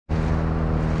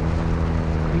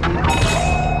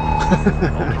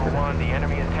Ultra One, the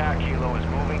enemy attack helo is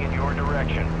moving in your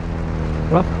direction.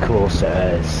 Of course it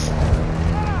is.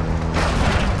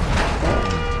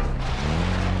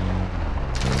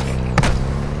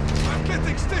 I'm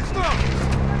getting stitched up!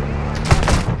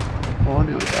 Oh, I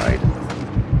nearly died.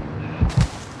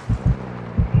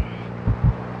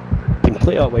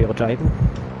 Complete it while you're driving.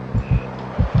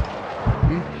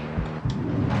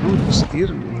 Oh, the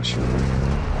steering wheel, sure.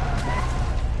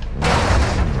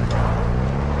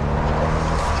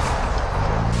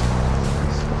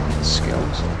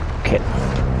 Skills. Okay.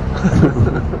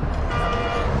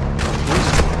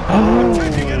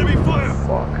 Taking enemy fire!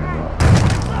 Fuck.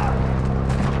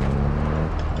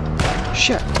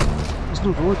 Shit! There's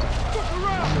no road.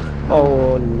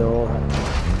 Oh no.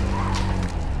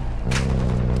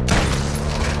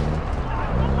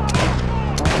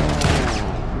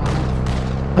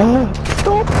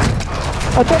 Stop!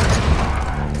 I jumped!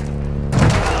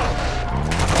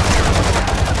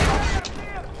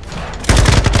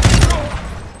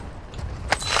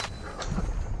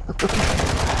 I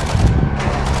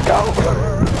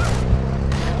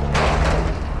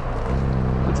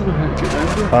don't know how to get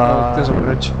around here. Oh, there's a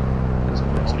bridge. There's a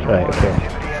bridge. Right, okay.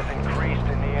 Activity has increased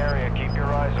in the area. Keep your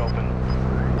eyes open.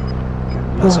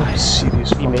 That's a serious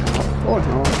You fucking... made- Oh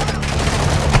no.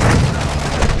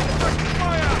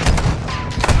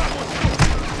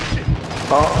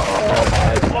 Oh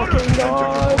my fucking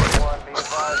god! One, be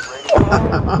advised, radio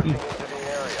into the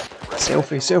area.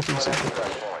 Selfie.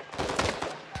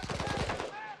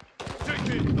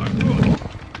 Taking, I'm good.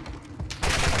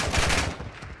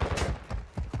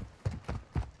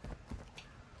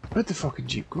 Where'd the fucking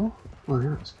jeep go? Oh,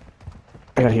 yes.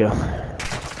 Right here.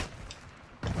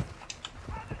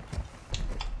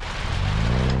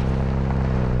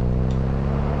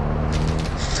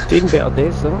 Doing better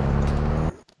days though.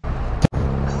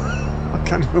 I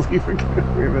can't believe we're getting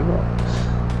away with that.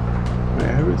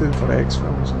 Right, how are we doing for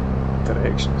X-films and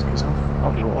directions? Because I've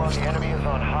Ultra One, lost. the enemy is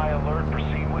on high alert.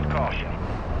 Proceed with caution.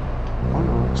 Oh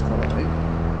no, it's not right.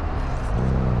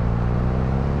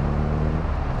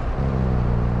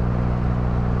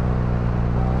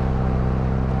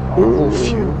 Oh, low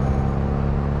fuel.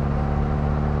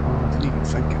 Oh, I didn't even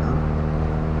think of that.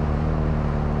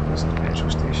 Where's the petrol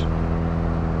station?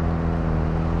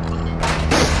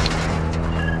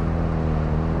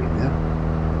 Right there.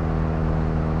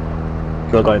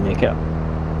 We're going to make it.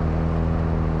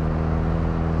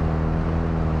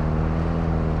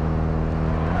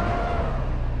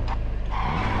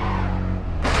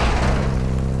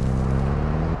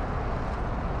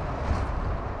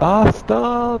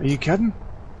 Bastard! Are you kidding?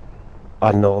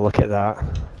 I know, look at that.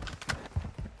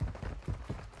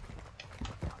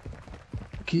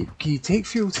 Can you take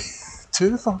fuel to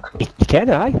the fuck? You can,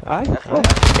 aye. Oh,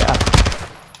 yeah.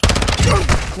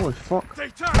 Holy fuck. They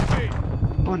tagged me!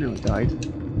 Oh, I nearly died.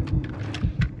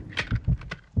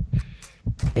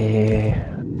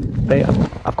 Right,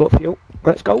 I've got fuel.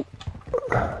 Let's go.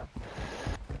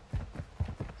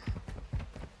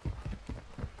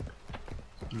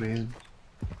 Man.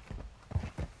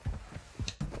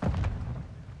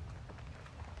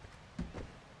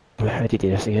 How did you do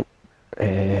this again?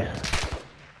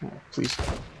 Oh, please.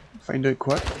 Find out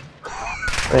quick.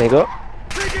 There you go.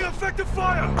 Taking effective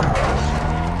fire!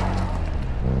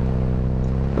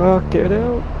 Oh, get it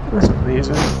out. That's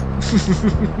amazing.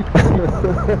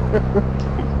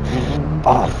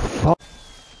 Oh, fuck.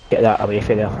 Get that away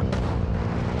from there.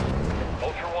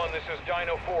 Ultra One, this is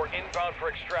Dino 4 inbound for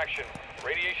extraction.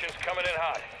 Radiation's coming in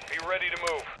hot. Be ready to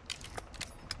move.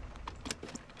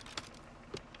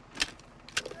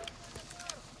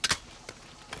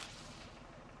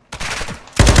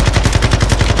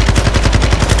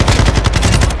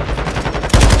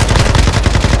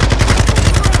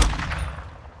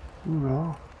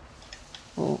 No.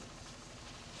 Oh.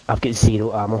 I've got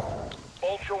 0 ammo.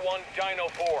 Ultra One, Dino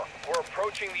 4. We're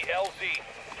approaching the LZ.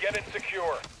 Get it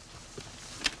secure.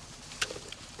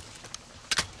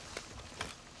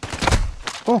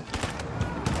 Oh.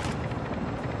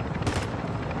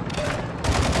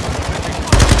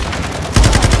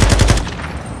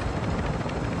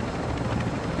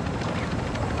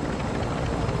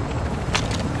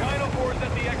 Dino 4 is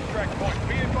at the extract point.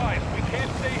 Be advised, we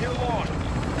can't stay here long.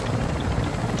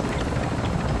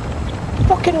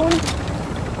 Fucking on.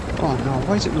 Oh no,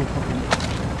 why is it no fucking...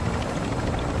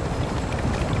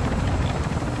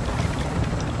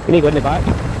 You need to go in the back.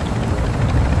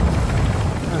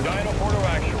 Dino 4 to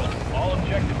actual. All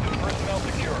objectives and personnel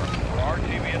secure. For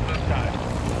RTV at this time.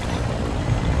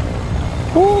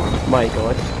 Oh my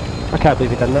god. I can't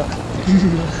believe you done that.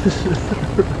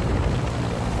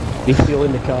 Refuel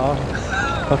in the car.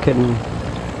 Fucking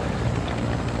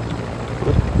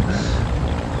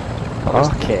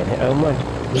Okay, oh man.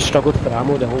 Just struggled for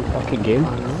ammo the whole fucking game.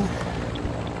 I know.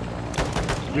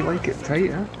 You like it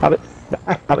tight, huh?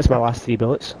 That was my last 3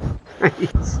 bullets.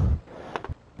 Nice.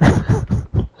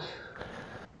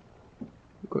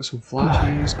 Got some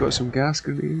flashes, got some gas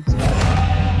grenades.